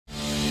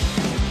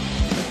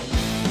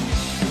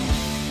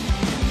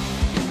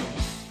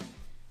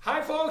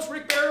folks,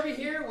 Rick Berube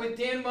here with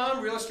Dan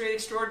Mumm, real estate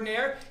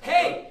extraordinaire.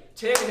 Hey,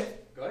 today,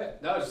 go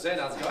ahead. No, I was just saying,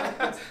 how's it going?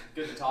 It's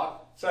good to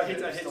talk. So I hate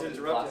to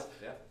interrupt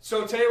you. Yeah.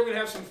 So today we're going to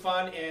have some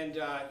fun, and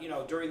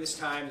during this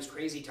time, this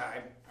crazy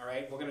time, all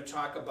right, we're going to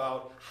talk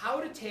about how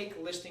to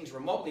take listings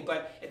remotely.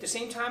 But at the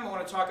same time, I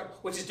want to talk,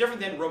 which is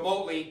different than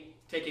remotely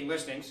taking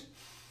listings.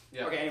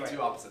 Yeah. Okay. Anyway,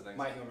 two opposite things.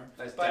 My humor.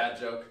 Nice dad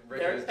joke.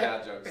 Rick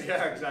dad jokes.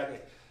 Yeah, exactly.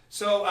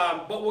 So,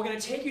 but we're going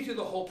to take you through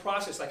the whole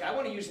process. Like, I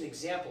want to use an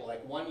example,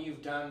 like one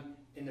you've done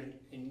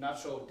in not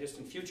so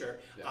distant future,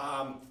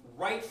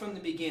 right from the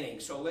beginning.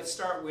 So let's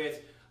start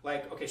with,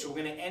 like, okay, so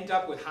we're going to end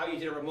up with how you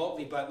did it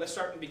remotely, but let's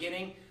start in the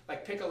beginning.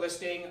 Like, pick a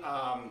listing.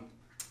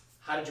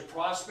 How did you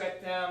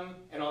prospect them,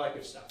 and all that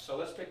good stuff. So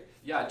let's pick.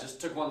 Yeah, I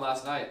just took one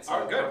last night.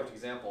 So good. Perfect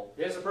example.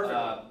 There's a perfect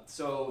one.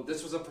 So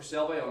this was a for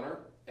sale by owner,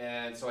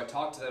 and so I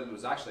talked to them. It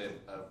was actually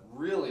a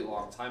really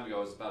long time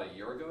ago. It was about a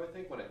year ago, I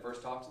think, when I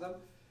first talked to them,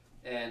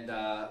 and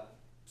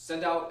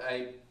send out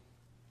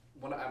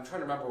I'm trying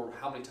to remember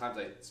how many times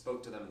I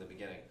spoke to them in the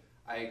beginning.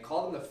 I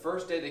called them the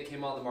first day they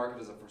came on the market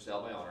as a for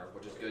sale by owner,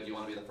 which is good. You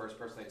want to be the first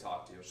person they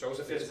talk to. So it was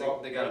a fifth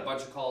They got a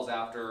bunch of calls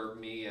after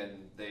me,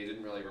 and they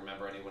didn't really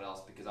remember anyone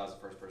else because I was the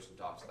first person to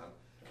talk to them.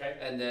 Okay.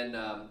 And then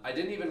I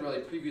didn't even really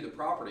preview the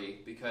property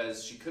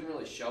because she couldn't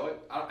really show it.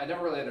 I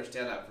never really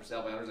understand that for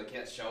sale by owners. I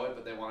can't show it,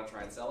 but they want to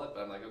try and sell it.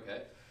 But I'm like,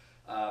 okay.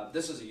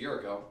 This was a year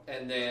ago,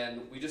 and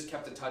then we just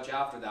kept in touch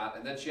after that.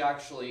 And then she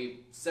actually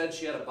said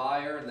she had a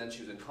buyer, and then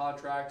she was in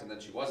contract, and then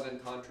she wasn't in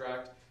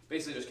contract.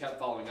 Basically, just kept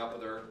following up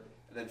with her.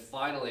 And then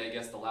finally, I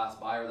guess the last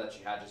buyer that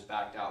she had just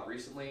backed out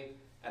recently,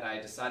 and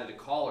I decided to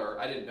call her.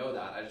 I didn't know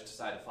that. I just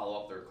decided to follow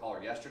up with her, call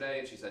her yesterday,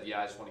 and she said,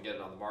 yeah, I just want to get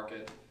it on the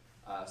market.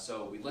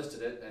 So we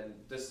listed it, and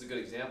this is a good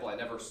example. I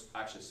never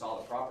actually saw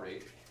the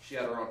property. She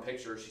had her own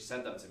pictures. She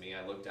sent them to me.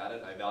 I looked at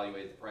it. I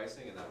evaluated the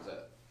pricing, and that was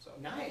it. So.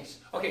 Nice.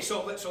 Okay,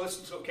 so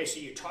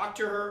you talked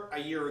to her a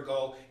year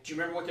ago. Do you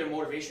remember what their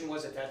motivation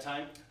was at that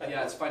time?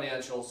 Yeah, it's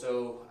financial.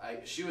 So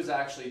she was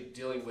actually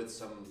dealing with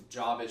some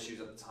job issues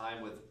at the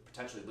time with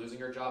potentially losing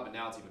her job, and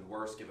now it's even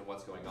worse given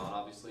what's going on,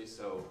 obviously.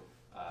 So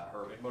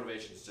her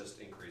motivation's just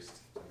increased.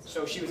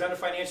 So she was under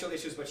financial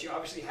issues, but she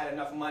obviously had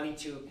enough money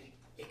to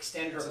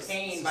extend her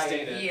pain by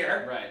a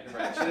year.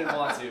 Right. She didn't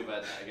want to,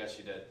 but I guess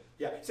she did.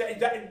 Yeah. So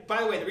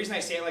by the way, the reason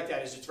I say it like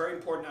that is it's very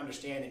important to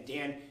understand, and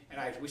Dan and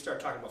I, we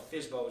started talking about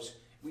FSBOs.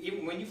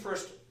 Even when you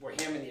first were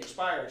hammering the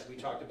expires, we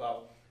talked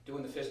about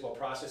doing the FSBO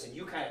process, and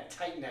you kind of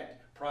tighten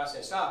that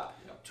process up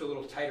to a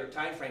little tighter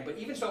time frame. But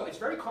even so, it's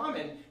very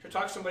common to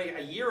talk to somebody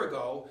a year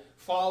ago,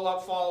 follow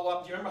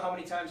up. Do you remember how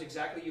many times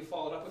exactly you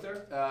followed up with her?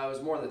 It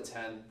was more than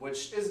 10,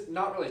 which is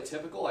not really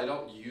typical. I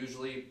don't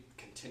usually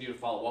continue to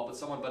follow up with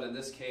someone, but in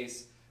this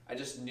case, I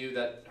just knew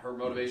that her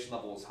motivation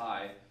level was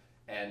high,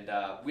 and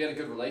we had a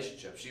good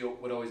relationship. She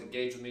would always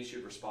engage with me. She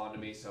would respond to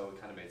me, so it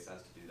kind of made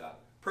sense to do that.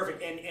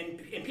 Perfect.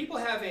 And people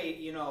have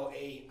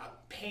a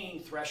pain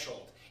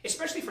threshold,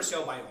 especially for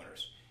sale by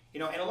owners.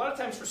 And a lot of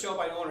times for sale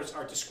by owners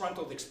are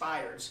disgruntled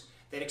expireds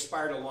that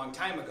expired a long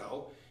time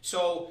ago.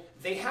 So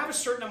they have a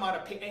certain amount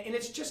of pain, and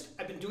it's just,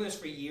 I've been doing this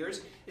for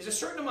years, there's a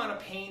certain amount of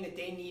pain that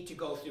they need to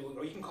go through,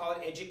 or you can call it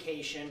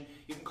education,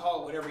 you can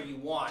call it whatever you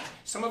want.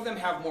 Some of them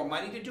have more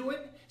money to do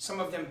it, some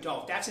of them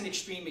don't. That's an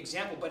extreme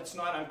example, but it's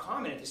not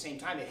uncommon at the same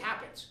time. It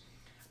happens.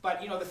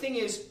 But the thing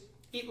is,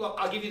 look,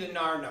 I'll give you the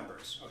NAR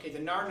numbers. Okay, the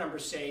NAR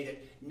numbers say that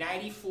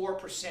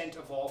 94%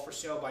 of all for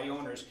sale by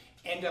owners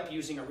end up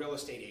using a real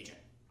estate agent.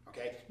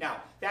 Okay, now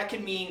that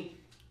can mean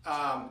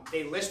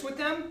they list with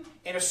them,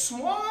 and a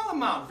small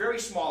amount, very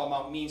small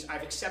amount, means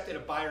I've accepted a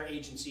buyer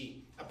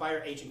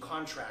agent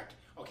contract,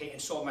 okay,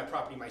 and sold my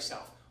property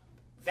myself.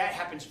 That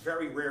happens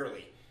very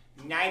rarely.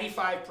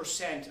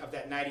 95% of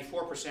that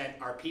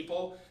 94% are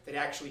people that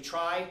actually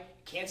try,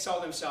 can't sell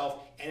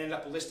themselves, and end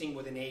up listing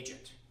with an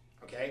agent.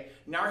 Okay,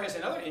 NAR has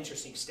another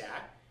interesting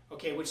stat,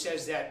 okay, which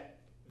says that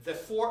the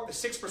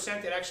 6%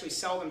 that actually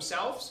sell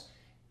themselves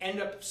end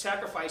up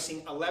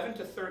sacrificing 11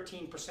 to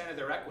 13% of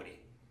their equity.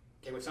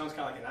 Okay, which sounds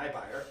kind of like an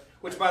iBuyer,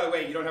 which, by the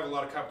way, you don't have a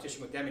lot of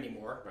competition with them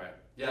anymore. Right.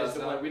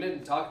 Yeah, we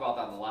didn't talk about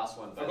that in the last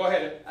one. But go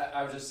ahead.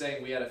 I was just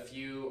saying we had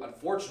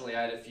unfortunately,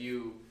 I had a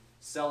few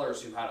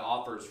sellers who had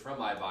offers from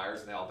iBuyers,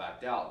 and they all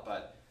backed out.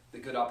 But the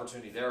good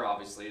opportunity there,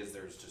 obviously, is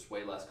there's just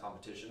way less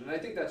competition. And I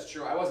think that's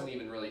true. I wasn't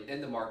even really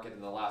in the market in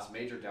the last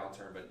major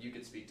downturn, but you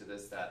could speak to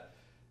this, that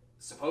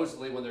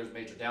supposedly when there's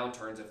major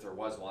downturns, if there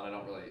was one, I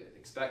don't really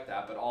expect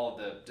that, but all of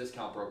the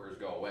discount brokers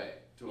go away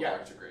to a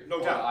large degree.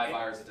 No doubt. The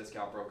iBuyers, the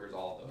discount brokers,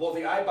 all of those. Well,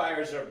 the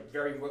iBuyers are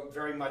very,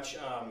 very much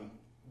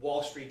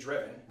Wall Street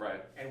driven.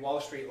 Right. And Wall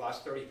Street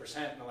lost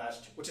 30% in the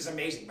last, which is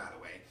amazing, by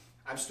the way.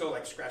 I'm still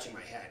like scratching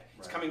my head.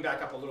 It's coming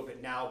back up a little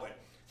bit now, but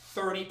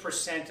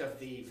 30% of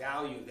the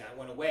value that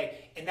went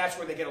away, and that's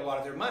where they get a lot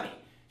of their money.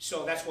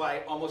 So that's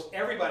why almost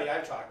everybody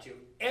I've talked to,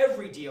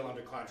 every deal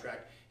under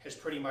contract has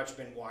pretty much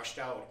been washed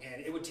out,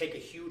 and it would take a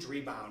huge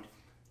rebound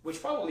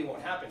which probably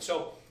won't happen.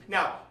 So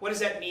now, what does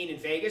that mean in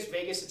Vegas?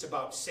 Vegas, it's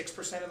about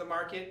 6% of the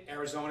market.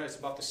 Arizona, it's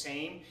about the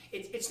same.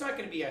 It's not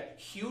going to be a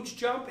huge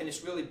jump, and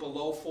it's really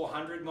below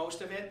 400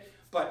 most of it.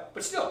 But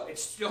still,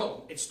 it's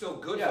still good for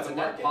the market. It's a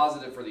net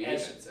positive for the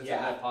agents. It's a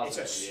net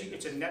positive for the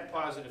agents. It's a net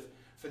positive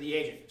for the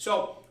agent.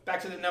 So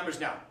back to the numbers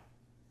now.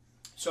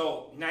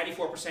 So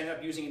 94%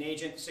 up using an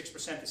agent,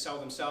 6% to sell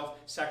themselves,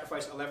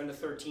 sacrifice 11 to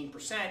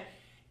 13%.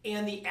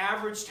 And the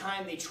average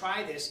time they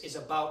try this is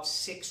about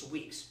 6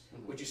 weeks.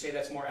 Would you say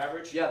that's more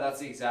average? Yeah, that's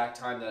the exact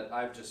time that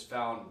I've just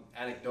found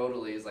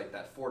anecdotally is like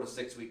that 4 to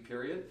 6 week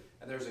period.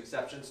 And there's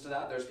exceptions to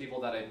that. There's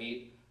people that I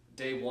meet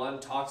day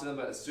one, talk to them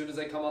as soon as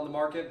they come on the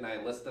market, and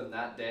I list them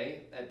that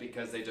day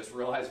because they just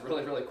realize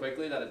really, really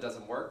quickly that it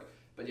doesn't work.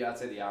 But yeah, I'd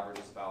say the average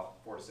is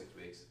about 4 to 6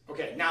 weeks.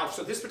 Okay, now,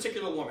 so this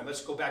particular woman,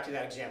 let's go back to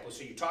that example.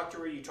 So you talked to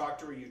her, you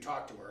talked to her, you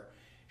talked to her.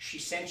 She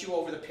sent you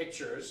over the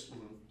pictures.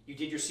 Mm-hmm. You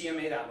did your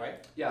CMA that way.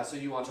 Yeah, so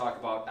you want to talk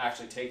about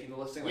actually taking the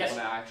listing? Like yes.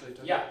 When I actually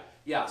took it?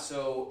 Yeah,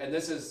 so, and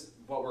this is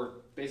what we're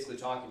basically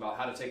talking about,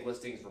 how to take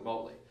listings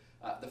remotely.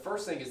 The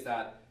first thing is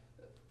that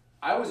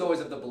I was always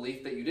of the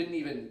belief that you didn't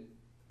even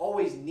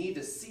always need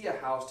to see a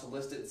house to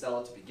list it and sell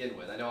it to begin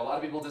with. I know a lot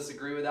of people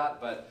disagree with that,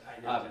 but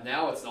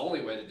now it's the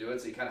only way to do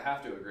it, so you kind of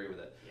have to agree with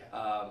it.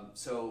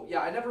 Yeah.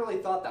 I never really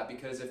thought that,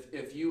 because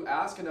if you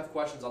ask enough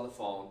questions on the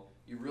phone,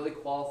 you really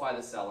qualify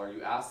the seller,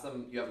 you ask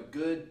them, you have a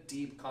good,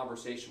 deep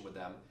conversation with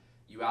them,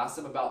 you ask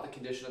them about the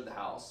condition of the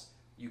house,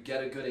 you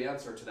get a good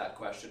answer to that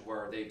question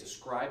where they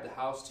describe the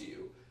house to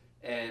you,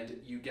 and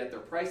you get their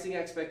pricing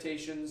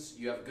expectations,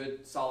 you have a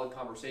good, solid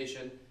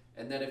conversation,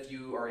 and then if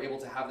you are able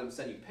to have them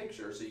send you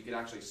pictures so you can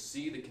actually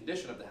see the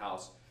condition of the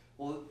house,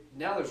 well,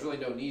 now there's really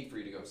no need for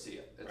you to go see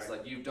it. It's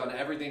like you've done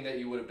everything that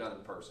you would have done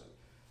in person.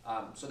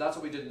 So that's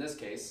what we did in this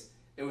case.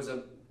 It was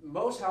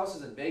most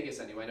houses in Vegas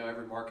anyway, I know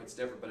every market's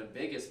different, but in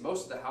Vegas,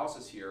 most of the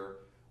houses here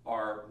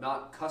are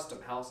not custom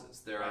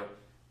houses. They're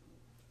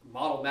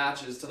model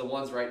matches to the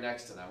ones right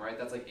next to them, right?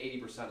 That's like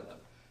 80% of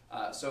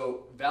them.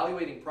 So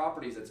evaluating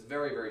properties, it's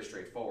very, very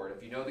straightforward.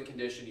 If you know the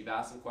condition, you've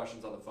asked some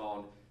questions on the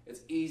phone,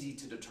 it's easy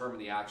to determine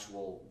the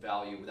actual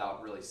value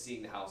without really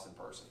seeing the house in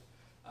person.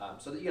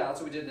 That's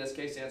what we did in this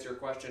case. To answer your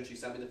question, she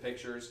sent me the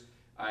pictures.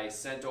 I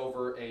sent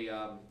over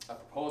a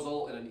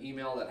proposal in an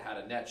email that had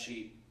a net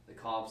sheet, the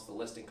comps, the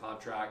listing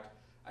contract.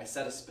 I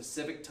set a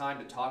specific time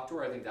to talk to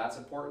her. I think that's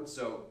important.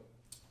 So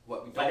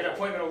what we don't, like an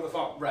appointment over the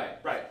phone.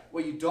 Right.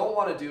 What you don't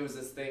want to do is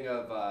this thing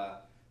of,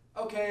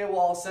 okay,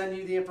 well, I'll send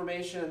you the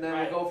information and then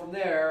we'll go from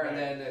there. And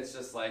then it's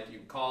just like you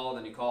call and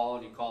then you call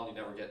and you call and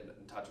you never get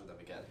in touch with them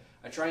again.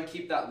 I try and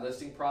keep that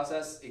listing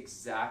process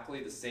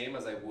exactly the same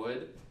as I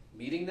would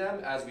meeting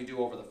them as we do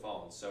over the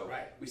phone. So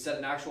we set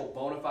an actual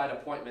bona fide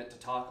appointment to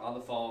talk on the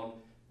phone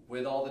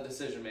with all the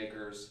decision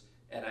makers,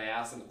 and I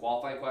ask them the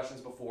qualifying questions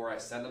before. I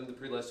send them the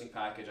pre-listing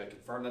package. I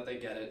confirm that they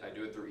get it. I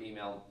do it through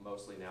email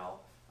mostly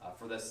now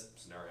for this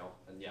scenario,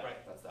 and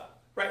that's that.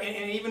 Right,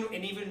 and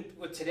even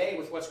with today,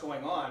 with what's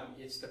going on,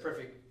 it's the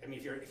perfect. I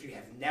mean, if you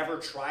have never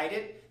tried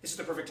it, this is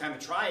the perfect time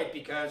to try it,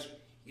 because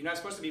you're not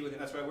supposed to be with it.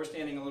 That's why we're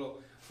standing a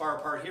little far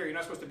apart here. You're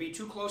not supposed to be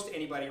too close to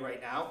anybody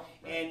right now,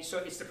 and so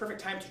it's the perfect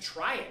time to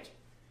try it.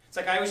 It's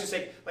like I always just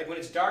say, like when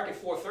it's dark at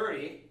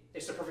 4:30,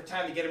 it's the perfect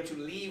time to get them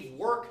to leave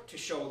work to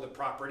show the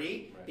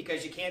property,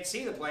 because you can't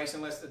see the place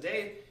unless the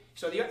day.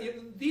 So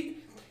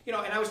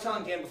and I was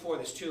telling Dan before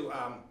this too.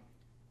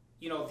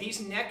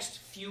 These next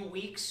few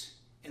weeks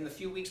and the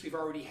few weeks we've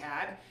already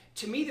had,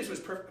 to me this was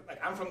perfect.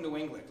 Like, I'm from New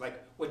England.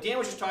 Like what Dan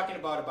was just talking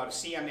about a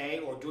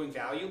CMA or doing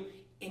value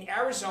in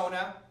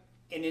Arizona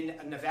and in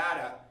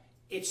Nevada,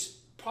 it's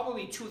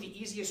probably two of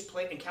the easiest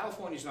places, and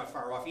California's not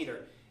far off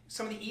either,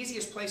 some of the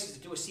easiest places to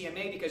do a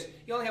CMA, because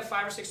you only have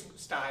 5 or 6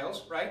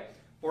 styles, right?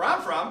 Where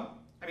I'm from,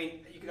 I mean,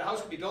 the house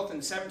could be built in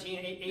the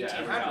 1800s. Yeah,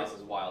 every house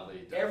is wildly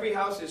different. Every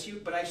house is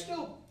huge, but I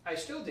still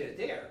did it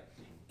there.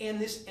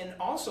 And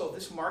also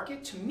this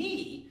market, to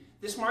me,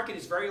 this market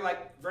is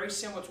very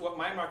similar to what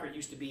my market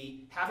used to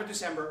be: half of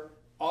December,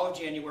 all of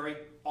January,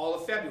 all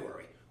of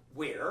February,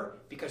 where,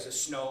 because of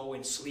snow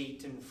and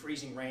sleet and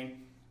freezing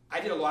rain,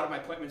 I did a lot of my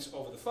appointments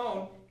over the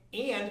phone,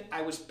 and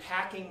I was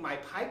packing my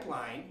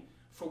pipeline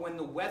for when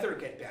the weather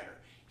get better.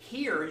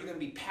 Here, you're going to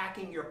be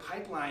packing your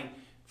pipeline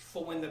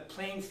for when the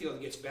playing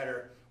field gets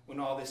better, when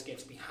all this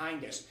gets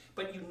behind us.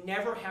 But you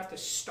never have to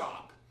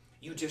stop.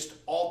 You just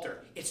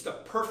alter. It's the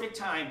perfect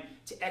time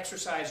to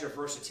exercise your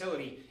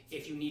versatility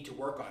if you need to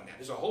work on that.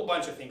 There's a whole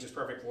bunch of things it's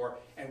perfect for,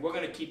 and we're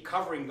going to keep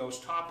covering those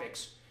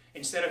topics.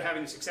 Instead of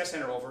having the Success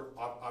Center over,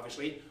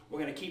 obviously, we're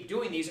going to keep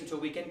doing these until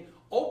we can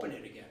open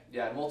it again.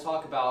 Yeah, and we'll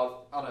talk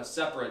about, on a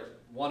separate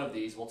one of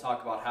these, we'll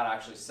talk about how to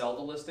actually sell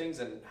the listings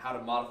and how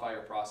to modify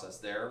your process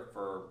there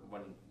for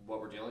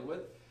what we're dealing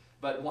with.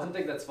 But one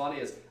thing that's funny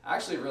is I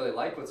actually really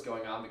like what's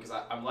going on, because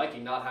I'm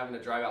liking not having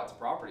to drive out to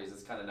properties.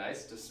 It's kind of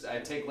nice. I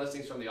take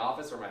listings from the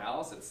office or my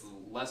house. It's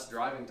less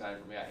driving time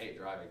for me. I hate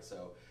driving.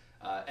 So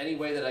any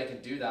way that I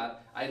can do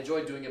that, I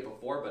enjoyed doing it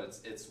before, but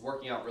it's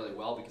working out really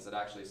well because it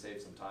actually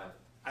saves some time.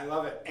 I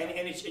love it,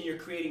 and you're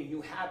creating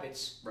new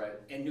habits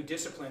and new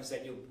disciplines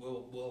that you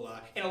will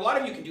and a lot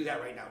of you can do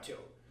that right now too.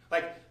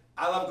 Like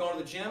I love going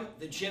to the gym.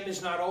 The gym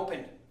is not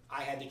open.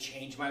 I had to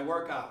change my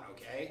workout,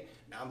 okay?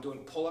 Now I'm doing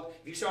pull-up.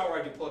 If you saw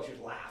where I do pull-ups,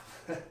 you'd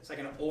laugh. It's like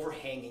an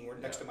overhanging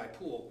next to my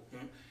pool.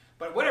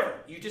 But whatever,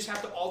 you just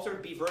have to alter,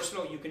 be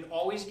versatile. You can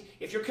always,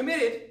 if you're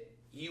committed,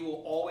 you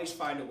will always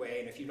find a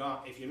way. And if you're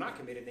not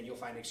committed, then you'll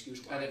find an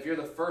excuse why. And if you're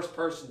the first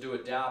person to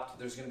adapt,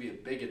 there's going to be a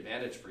big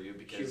advantage for you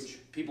because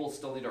people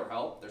still need our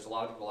help. There's a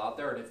lot of people out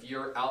there. And if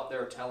you're out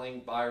there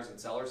telling buyers and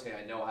sellers, hey,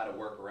 I know how to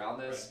work around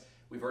this. Right.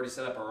 We've already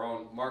set up our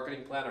own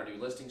marketing plan, our new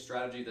listing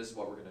strategy. This is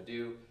what we're going to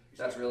do.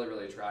 That's really,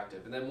 really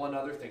attractive. And then one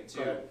other thing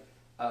too,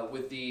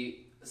 with the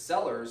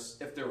sellers,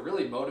 if they're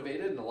really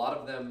motivated, and a lot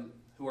of them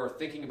who are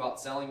thinking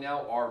about selling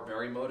now are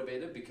very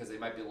motivated because they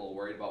might be a little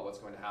worried about what's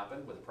going to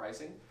happen with the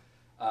pricing.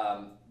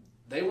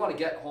 They want to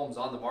get homes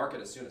on the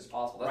market as soon as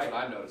possible. That's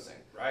what I'm noticing.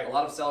 Right. A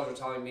lot of sellers are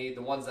telling me,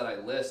 the ones that I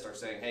list are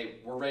saying, hey,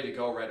 we're ready to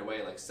go right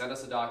away. Like, send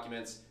us the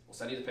documents. We'll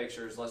send you the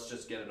pictures. Let's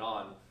just get it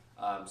on.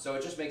 So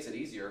it just makes it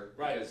easier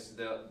because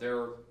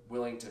they're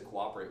willing to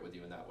cooperate with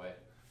you in that way.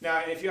 Now,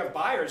 and if you have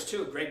buyers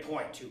too, great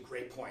point.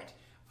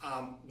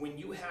 When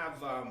you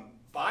have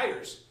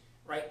buyers,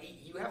 right,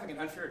 you have an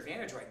unfair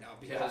advantage right now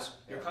because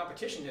your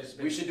competition has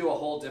been... We should do a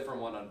whole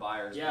different one on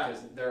buyers because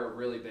they're a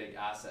really big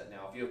asset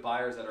now. If you have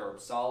buyers that are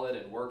solid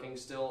and working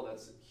still,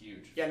 that's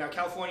huge. Yeah, now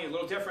California a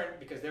little different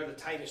because they're the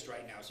tightest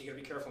right now, so you got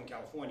to be careful in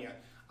California.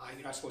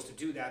 You're not supposed to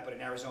do that, but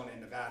in Arizona and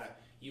Nevada,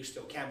 you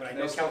still can. But I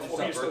know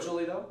California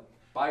virtually though.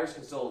 Buyers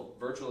can still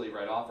virtually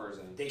write offers,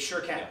 and they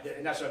sure can,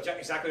 and that's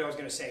exactly what I was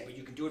going to say. But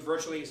you can do it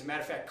virtually. As a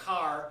matter of fact,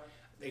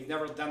 they've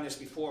never done this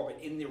before,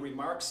 but in the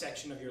remarks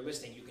section of your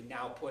listing, you can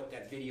now put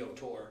that video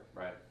tour,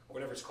 or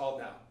whatever it's called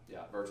now.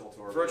 Yeah, virtual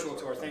tour. Virtual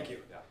tour. Thank you.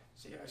 Yeah.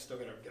 See, I still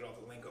got to get all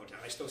the lingo down.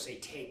 I still say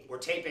tape. We're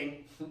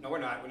taping. No, we're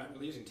not. We're not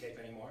really using tape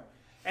anymore.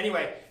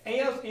 Anyway, any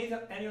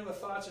other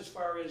thoughts as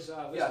far as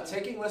listing? Yeah,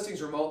 taking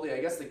listings remotely.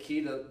 I guess the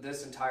key to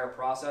this entire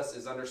process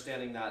is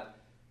understanding that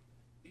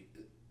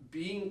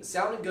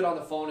sounding good on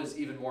the phone is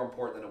even more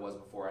important than it was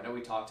before. I know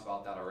we talked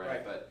about that already,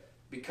 but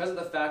because of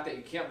the fact that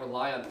you can't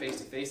rely on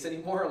face-to-face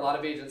anymore, a lot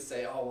of agents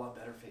say, oh, well, I'm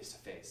better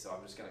face-to-face, so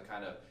I'm just going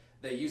to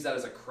they use that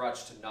as a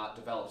crutch to not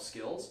develop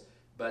skills,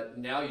 but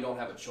now you don't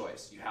have a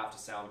choice. You have to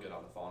sound good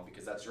on the phone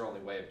because that's your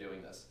only way of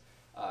doing this.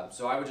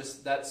 So I would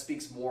that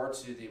speaks more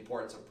to the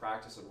importance of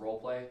practice and role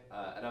play,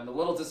 and I'm a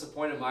little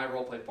disappointed my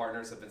role play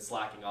partners have been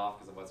slacking off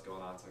because of what's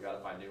going on, so I got to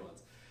find new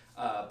ones.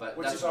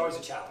 Which is always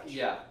a challenge.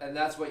 Yeah, and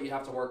that's what you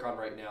have to work on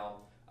right now.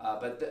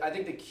 But I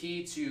think the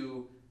key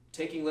to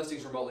taking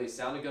listings remotely is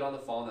sounding good on the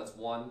phone, that's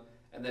one.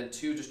 And then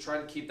two, just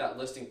trying to keep that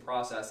listing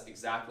process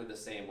exactly the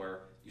same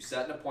where you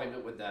set an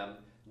appointment with them,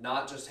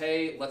 not just,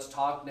 hey, let's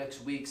talk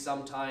next week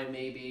sometime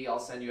maybe, I'll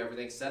send you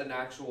everything. Set an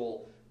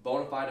actual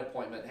bona fide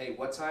appointment. Hey,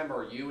 what time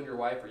are you and your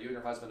wife or you and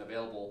your husband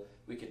available?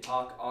 We can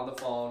talk on the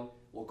phone,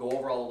 we'll go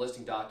over all the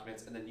listing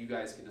documents, and then you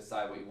guys can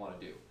decide what you want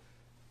to do.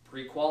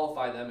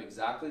 Pre-qualify them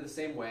exactly the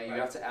same way. You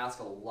have to ask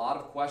a lot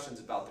of questions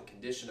about the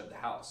condition of the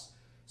house.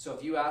 So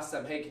if you ask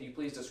them, hey, can you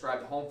please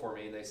describe the home for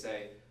me? And they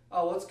say,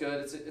 oh, well, it's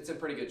good. It's in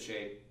pretty good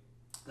shape.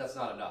 That's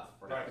not enough.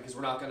 Because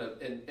we're not going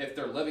to, and if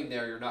they're living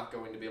there, you're not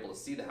going to be able to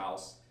see the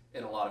house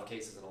in a lot of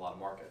cases in a lot of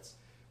markets.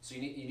 So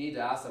you need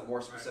to ask them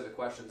more specific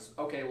questions.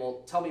 Okay,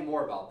 well, tell me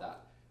more about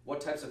that. What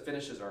types of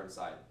finishes are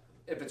inside?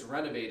 If it's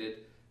renovated,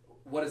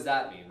 what does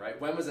that mean, right?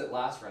 When was it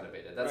last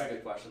renovated? That's a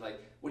good question. Like,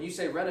 when you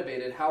say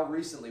renovated, how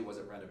recently was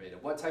it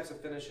renovated? What types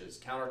of finishes?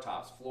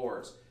 Countertops,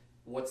 floors?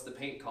 What's the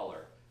paint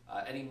color?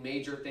 Any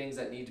major things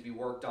that need to be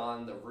worked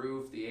on, the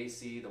roof, the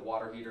AC, the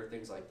water heater,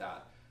 things like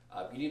that.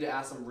 You need to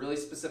ask them really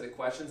specific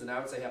questions, and I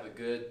would say have a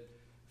good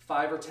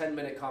 5 or 10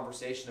 minute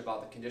conversation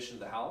about the condition of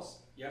the house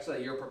so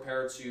that you're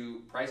prepared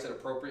to price it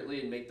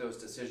appropriately and make those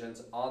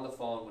decisions on the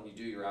phone when you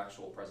do your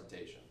actual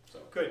presentation. So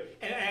good.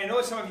 And I know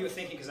what some of you are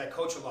thinking because I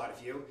coach a lot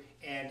of you,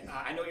 and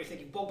I know you're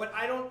thinking, well, but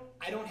I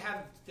don't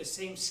have the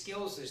same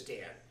skills as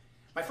Dan.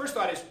 My first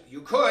thought is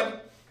you could.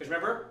 Because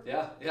remember?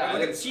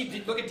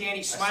 Look at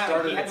Danny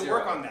smiling. He had to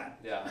work on that.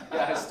 Yeah,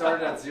 I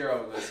started at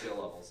 0 with the skill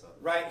level. So.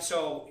 Right,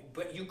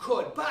 but you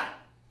could. But,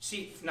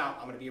 see, now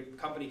I'm going to be a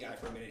company guy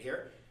for a minute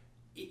here.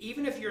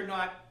 Even if you're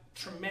not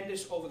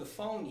tremendous over the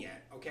phone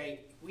yet,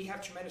 okay, we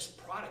have tremendous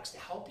products to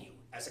help you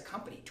as a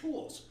company,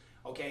 tools,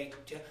 okay,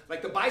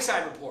 like the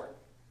buy-side report.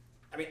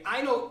 I mean,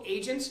 I know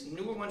agents,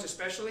 newer ones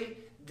especially,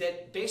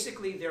 that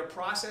basically their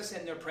process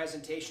and their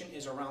presentation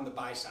is around the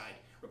buy-side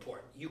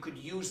report. You could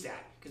use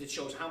that because it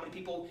shows how many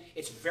people.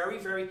 It's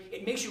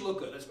it makes you look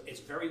good. It's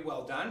very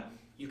well done.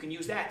 You can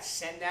use that.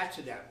 Send that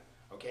to them,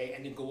 okay,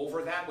 and then go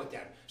over that with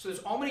them. So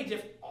there's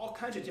all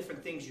kinds of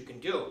different things you can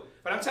do.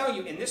 But I'm telling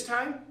you, in this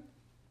time,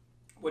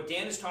 what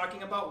Dan is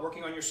talking about,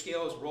 working on your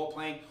skills, role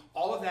playing,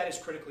 all of that is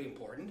critically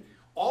important.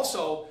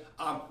 Also,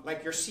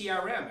 like your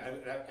CRM.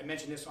 I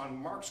mentioned this on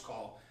Mark's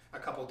call a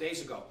couple of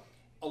days ago.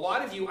 A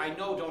lot of you, I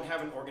know, don't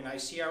have an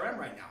organized CRM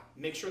right now.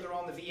 Make sure they're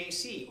on the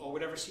VAC or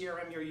whatever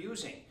CRM you're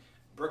using.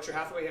 Berkshire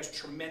Hathaway has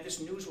tremendous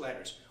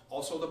newsletters.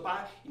 Also,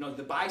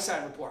 the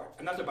buy-side report,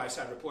 another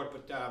buy-side report,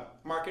 but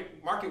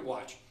Market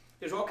Watch.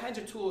 There's all kinds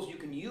of tools you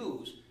can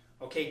use,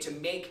 okay, to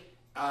make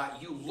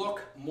you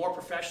look more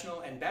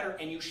professional and better,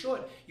 and you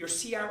should. Your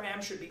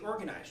CRM should be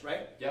organized,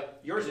 right?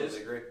 Yep. Yours is. I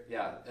agree.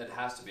 Yeah, it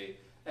has to be.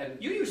 And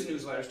You use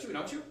newsletters too,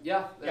 don't you?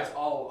 yeah, it's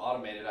all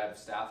automated. I have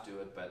staff do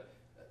it, but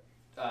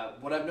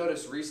what I've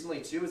noticed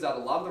recently too is that a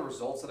lot of the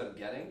results that I'm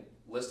getting,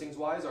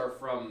 listings-wise, are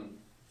from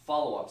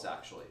follow-ups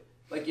actually.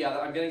 Like, yeah,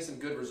 I'm getting some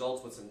good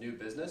results with some new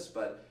business,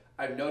 but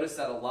I've noticed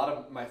that a lot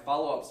of my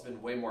follow-ups have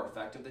been way more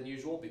effective than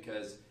usual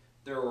because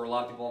there were a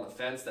lot of people on the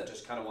fence that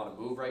just kind of want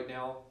to move right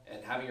now,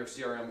 and having your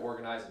CRM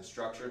organized and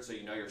structured so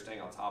you know you're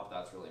staying on top of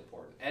that's really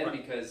important. And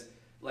Right. because,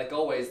 like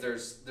always,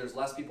 there's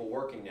less people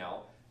working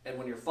now, and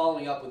when you're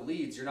following up with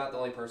leads, you're not the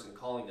only person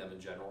calling them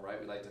in general,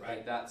 right? We like to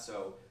think that.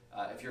 So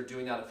if you're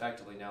doing that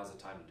effectively, now's the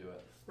time to do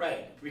it.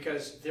 Right,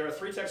 because there are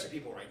three types of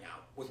people right now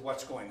with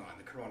what's going on,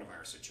 the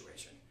coronavirus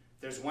situation.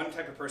 There's one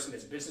type of person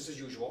that's business as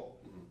usual,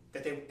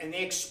 that they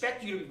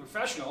expect you to be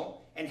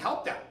professional and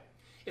help them.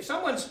 If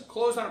someone's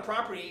closed on a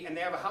property and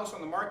they have a house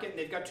on the market and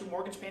they've got 2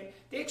 mortgage payments,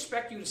 they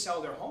expect you to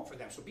sell their home for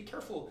them. So be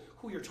careful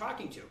who you're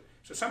talking to.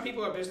 So some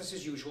people are business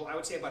as usual. I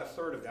would say about a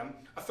third of them.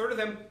 A third of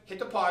them hit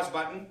the pause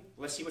button.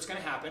 Let's see what's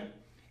going to happen.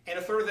 And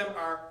a third of them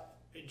are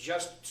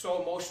just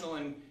so emotional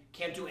and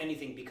can't do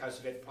anything because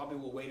of it. Probably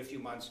will wait a few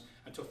months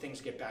until things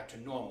get back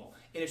to normal.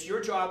 And it's your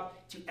job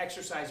to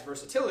exercise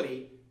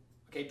versatility,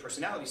 okay,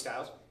 personality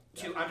styles,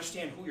 to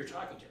understand who you're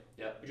talking to.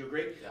 Yep. Would you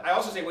agree? Yep. I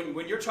also say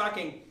when you're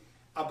talking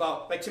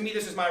about, like, to me,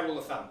 this is my rule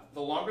of thumb.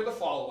 The longer the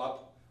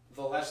follow-up,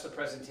 the less the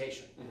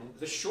presentation.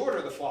 The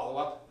shorter the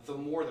follow-up, the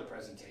more the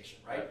presentation,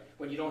 right?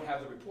 When you don't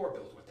have the rapport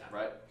built with them.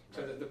 Right.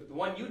 So the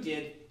one you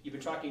did, you've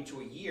been talking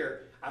to a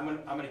year, I'm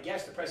gonna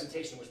guess the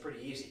presentation was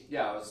pretty easy.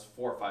 Yeah, it was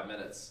 4 or 5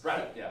 minutes.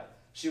 Right. Yeah.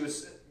 She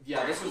was,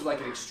 this was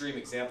like an extreme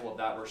example of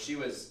that where she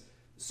was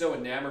so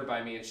enamored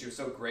by me and she was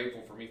so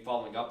grateful for me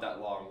following up that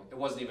long. It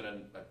wasn't even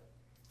a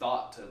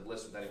thought to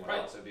list with anyone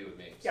else, it would be with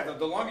me. Yeah,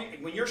 the longer,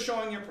 when you're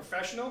showing you're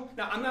professional,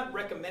 now I'm not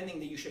recommending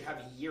that you should have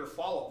a year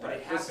follow-up, but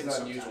it happens This is an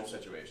sometimes. unusual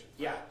situation.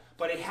 Yeah,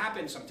 but it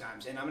happens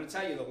sometimes, and I'm going to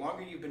tell you, the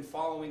longer you've been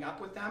following up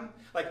with them,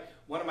 like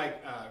one of my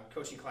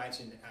coaching clients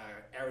in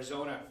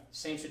Arizona,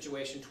 same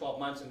situation, 12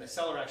 months, and the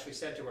seller actually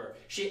said to her,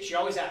 she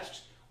always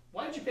asks,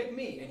 why did you pick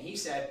me? And he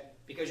said,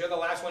 because you're the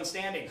last one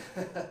standing.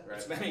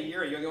 It's been a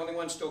year, you're the only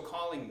one still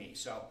calling me.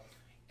 So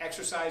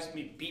exercise,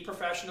 be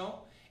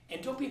professional,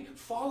 and don't be,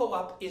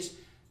 follow-up is,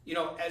 you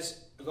know,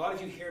 as a lot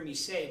of you hear me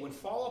say, when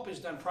follow-up is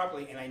done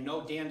properly, and I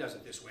know Dan does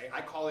it this way,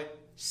 I call it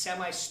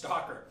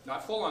semi-stalker,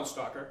 not full-on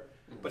stalker,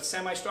 but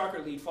semi-stalker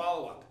lead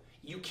follow-up.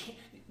 You can't,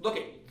 look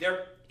at,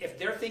 if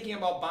they're thinking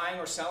about buying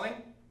or selling,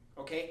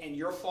 okay, and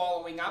you're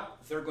following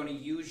up, they're going to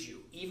use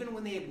you, even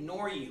when they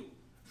ignore you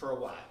for a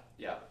while.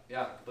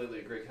 Yeah, completely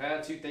agree. Can I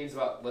add 2 things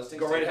about listings?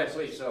 Go right ahead,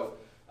 please. So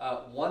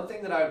one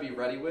thing that I would be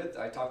ready with,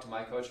 I talked to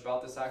my coach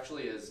about this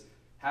actually, is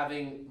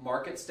having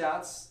market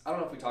stats. I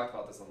don't know if we talked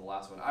about this on the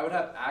last one. I would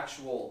have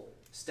actual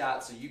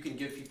stats so you can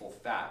give people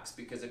facts,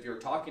 because if you're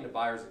talking to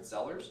buyers and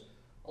sellers,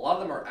 a lot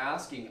of them are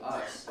asking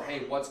us,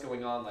 hey, what's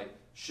going on? Like,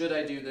 should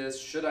I do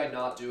this? Should I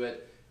not do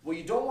it? What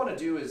you don't want to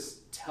do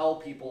is tell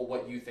people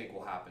what you think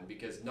will happen,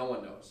 because no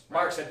one knows.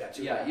 Right? Mark said that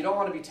too. Yeah, you don't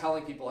want to be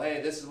telling people,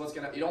 hey, this is what's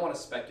going to, you don't want to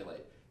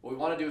speculate. What we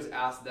want to do is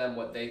ask them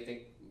what they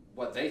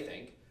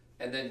think,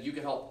 and then you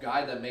can help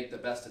guide them make the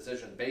best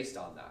decision based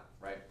on that,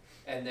 right?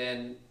 And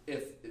then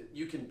if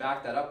you can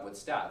back that up with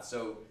stats.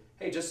 So,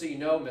 hey, just so you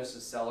know,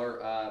 Mrs.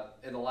 Seller,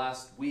 in the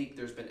last week,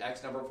 there's been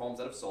X number of homes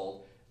that have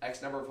sold,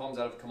 X number of homes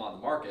that have come on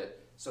the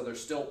market. So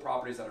there's still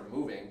properties that are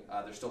moving.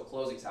 There's still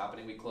closings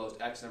happening. We closed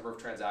X number of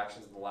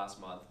transactions in the last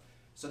month.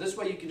 So this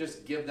way you can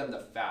just give them the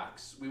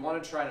facts. We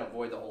want to try and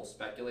avoid the whole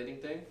speculating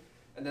thing.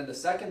 And then the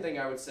second thing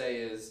I would say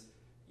is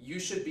you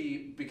should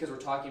be, because we're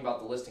talking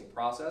about the listing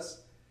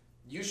process,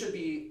 you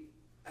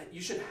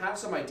should have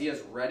some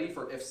ideas ready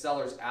for if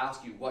sellers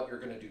ask you what you're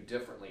going to do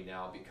differently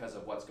now because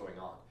of what's going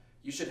on.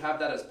 You should have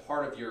that as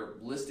part of your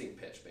listing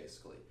pitch,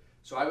 basically.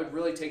 So I would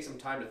really take some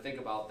time to think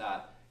about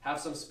that. Have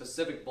some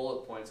specific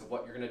bullet points of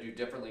what you're going to do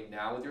differently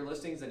now with your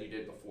listings than you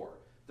did before.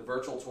 The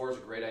virtual tour is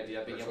a great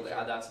idea, being able to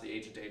add that to the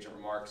agent-to-agent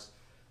remarks.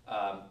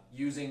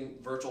 Using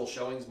virtual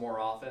showings more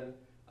often.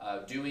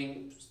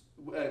 Doing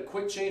a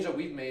quick change that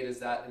we've made is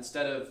that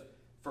instead of,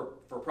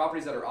 for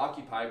properties that are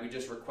occupied, we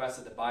just request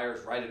that the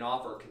buyers write an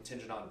offer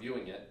contingent on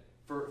viewing it.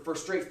 For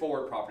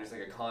straightforward properties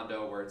like a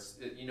condo where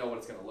you know what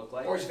it's going to look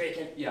like. Or it's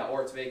vacant. Yeah,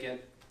 or it's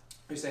vacant.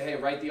 We say, hey,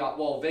 write the,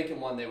 vacant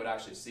one they would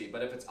actually see.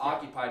 But if it's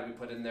occupied, we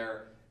put in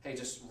there, hey,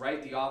 just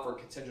write the offer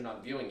contingent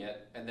on viewing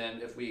it. And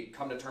then if we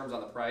come to terms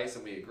on the price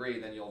and we agree,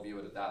 then you'll view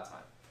it at that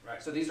time.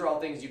 Right. So these are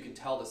all things you can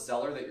tell the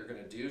seller that you're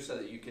going to do so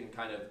that you can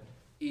kind of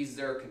ease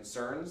their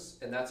concerns.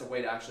 And that's a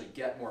way to actually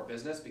get more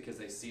business because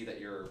they see that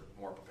you're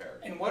more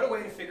prepared. And what a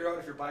way to figure out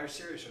if your buyer's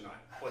serious or not.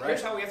 Well,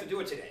 here's how we have to do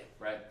it today.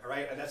 Right. All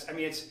right. And that's, I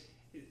mean, it's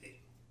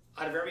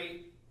out of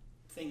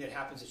everything that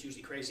happens that's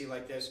usually crazy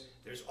like this,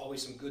 there's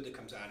always some good that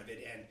comes out of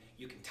it. And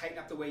you can tighten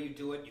up the way you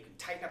do it. You can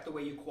tighten up the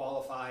way you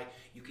qualify.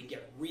 You can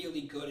get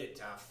really good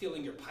at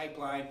filling your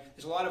pipeline.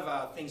 There's a lot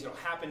of things that'll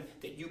happen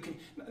that you can.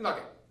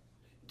 Look,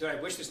 did I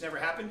wish this never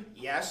happened?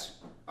 Yes,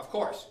 of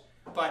course.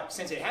 But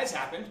since it has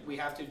happened, we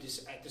have to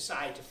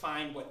decide to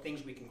find what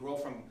things we can grow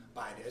from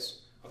by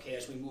this, okay,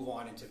 as we move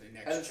on into the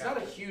next And it's chapter.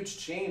 not a huge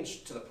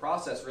change to the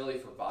process, really,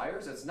 for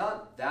buyers. It's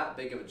not that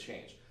big of a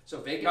change. So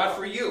vacant. Not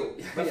for you,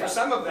 but Yeah, for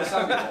some of them. for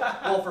some people.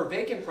 Well, for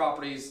vacant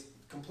properties,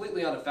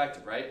 completely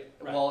unaffected, right?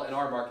 Right. Well, in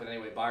our market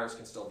anyway, buyers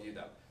can still view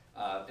them.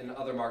 In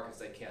other markets,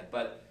 they can't.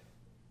 But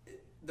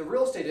the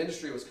real estate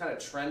industry was kind of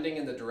trending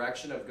in the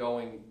direction of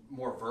going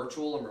more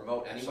virtual and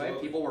remote anyway.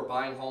 Absolutely. People were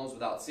buying homes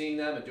without seeing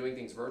them and doing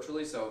things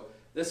virtually. So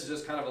this is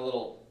just kind of a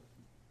little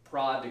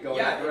prod to go in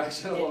that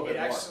direction a little bit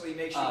more. It actually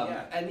makes you,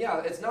 And yeah,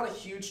 it's not a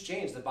huge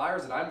change. The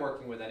buyers that I'm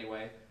working with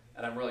anyway,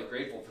 and I'm really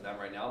grateful for them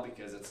right now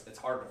because it's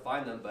hard to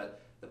find them,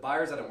 but the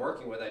buyers that I'm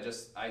working with,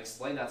 I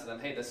explain that to them,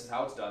 hey, this is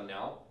how it's done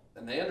now.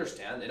 And they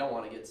understand. They don't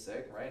want to get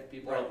sick, right?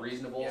 People are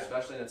reasonable,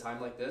 especially in a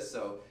time like this.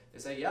 So they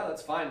say, yeah,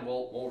 that's fine.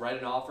 We'll write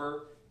an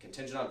offer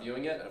contingent on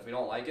viewing it, and if we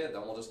don't like it,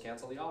 then we'll just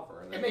cancel the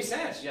offer. And then, it makes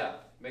sense. Yeah,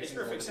 makes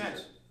perfect sense.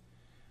 easier.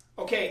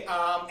 Okay,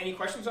 any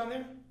questions on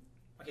there?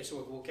 Okay,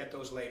 so we'll get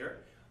those later.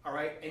 All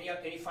right,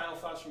 any final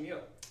thoughts from you?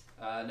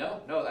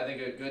 No. I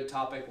think a good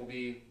topic will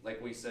be, like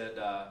we said,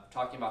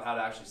 talking about how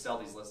to actually sell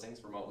these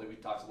listings remotely. We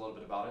talked a little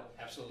bit about it.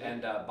 Absolutely.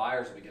 And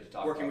buyers will be good to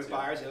talk Working about with too.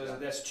 buyers, Yeah.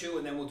 that's two,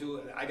 and then we'll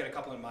do, I got a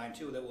couple in mind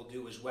too that we'll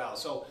do as well.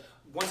 So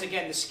once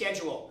again, the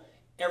schedule.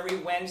 Every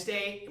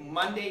Wednesday,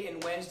 Monday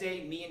and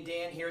Wednesday, me and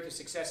Dan here at the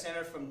Success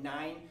Center from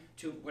 9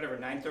 to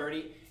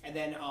 9:30, and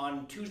then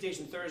on Tuesdays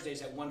and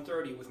Thursdays at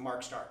 1:30 with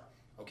Mark Stark.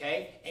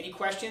 Okay? Any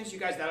questions? You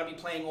guys, that'll be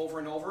playing over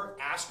and over.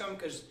 Ask them,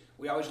 because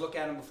we always look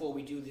at them before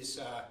we do this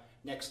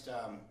next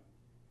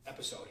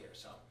episode here.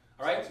 So,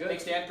 all right? Sounds good.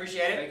 Thanks, Dan.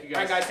 Appreciate it. Thank you, guys.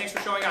 All right, guys. Thanks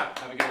for showing up.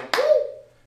 Have a good one. Woo!